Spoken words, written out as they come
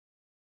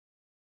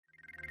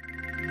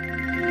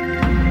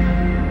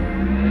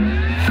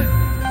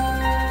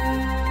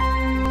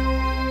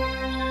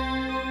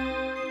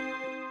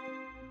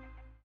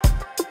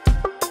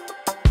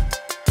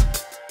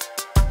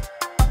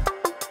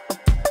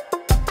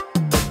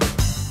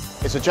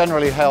It's a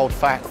generally held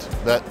fact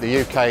that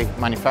the UK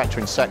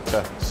manufacturing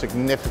sector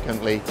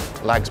significantly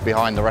lags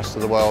behind the rest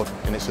of the world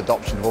in its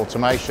adoption of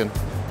automation,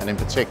 and in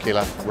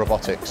particular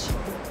robotics.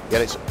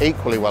 Yet it's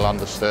equally well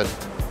understood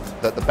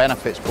that the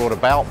benefits brought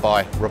about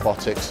by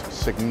robotics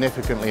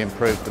significantly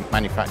improve the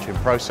manufacturing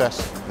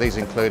process. These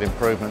include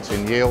improvements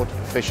in yield,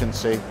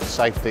 efficiency,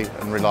 safety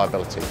and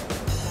reliability.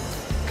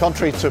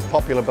 Contrary to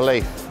popular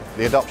belief,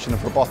 the adoption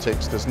of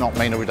robotics does not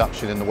mean a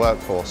reduction in the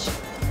workforce.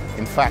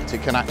 In fact,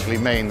 it can actually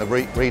mean the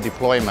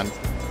redeployment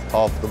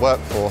of the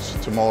workforce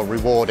to more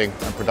rewarding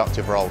and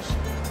productive roles.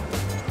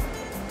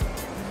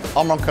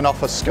 Omron can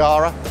offer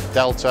SCARA,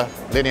 Delta,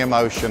 linear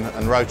motion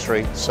and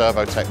rotary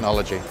servo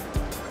technology.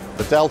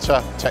 The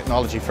Delta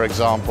technology, for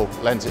example,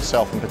 lends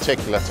itself in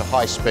particular to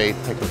high-speed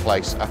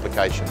pick-and-place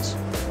applications.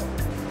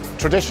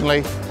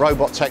 Traditionally,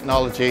 robot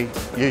technology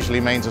usually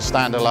means a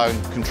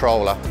standalone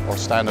controller or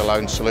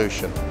standalone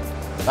solution.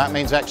 That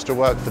means extra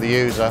work for the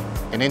user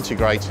in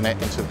integrating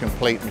it into the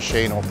complete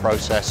machine or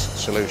process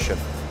solution.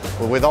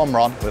 Well, with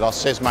Omron, with our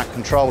Sysmac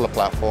controller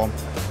platform,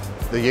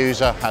 the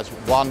user has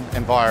one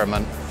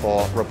environment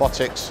for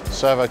robotics,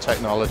 servo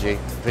technology,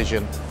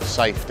 vision,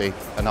 safety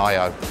and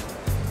I/O.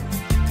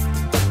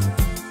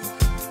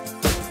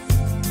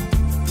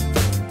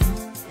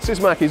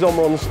 Sysmac is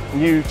Omron's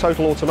new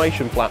total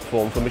automation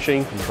platform for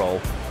machine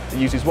control. It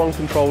uses one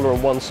controller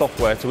and one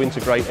software to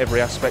integrate every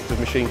aspect of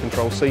machine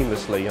control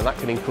seamlessly, and that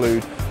can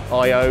include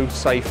I/O,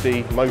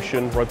 safety,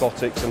 motion,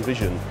 robotics and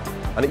vision.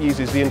 And it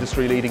uses the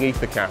industry-leading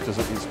EtherCAT as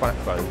its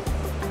backbone.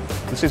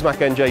 The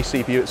Sysmac NJ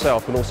CPU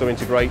itself can also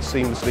integrate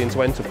seamlessly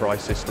into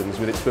enterprise systems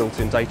with its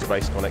built-in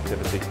database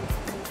connectivity.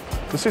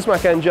 The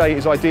Sysmac NJ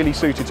is ideally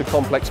suited to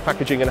complex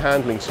packaging and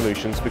handling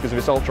solutions because of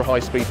its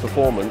ultra-high-speed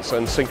performance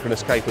and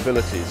synchronous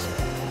capabilities.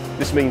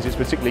 This means it's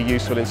particularly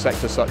useful in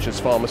sectors such as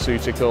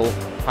pharmaceutical,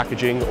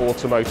 packaging,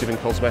 automotive and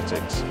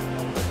cosmetics.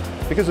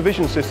 Because the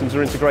vision systems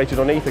are integrated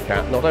on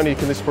EtherCAT, not only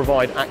can this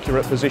provide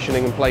accurate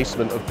positioning and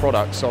placement of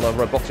products on a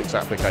robotics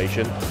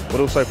application, but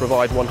also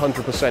provide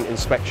 100%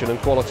 inspection and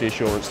quality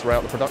assurance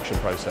throughout the production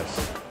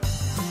process.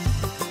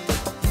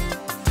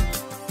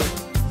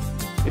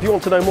 If you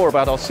want to know more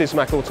about our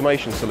Sysmac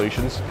automation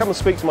solutions, come and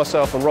speak to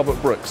myself and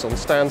Robert Brooks on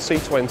stand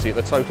C20 at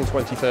the Total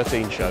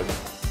 2013 show.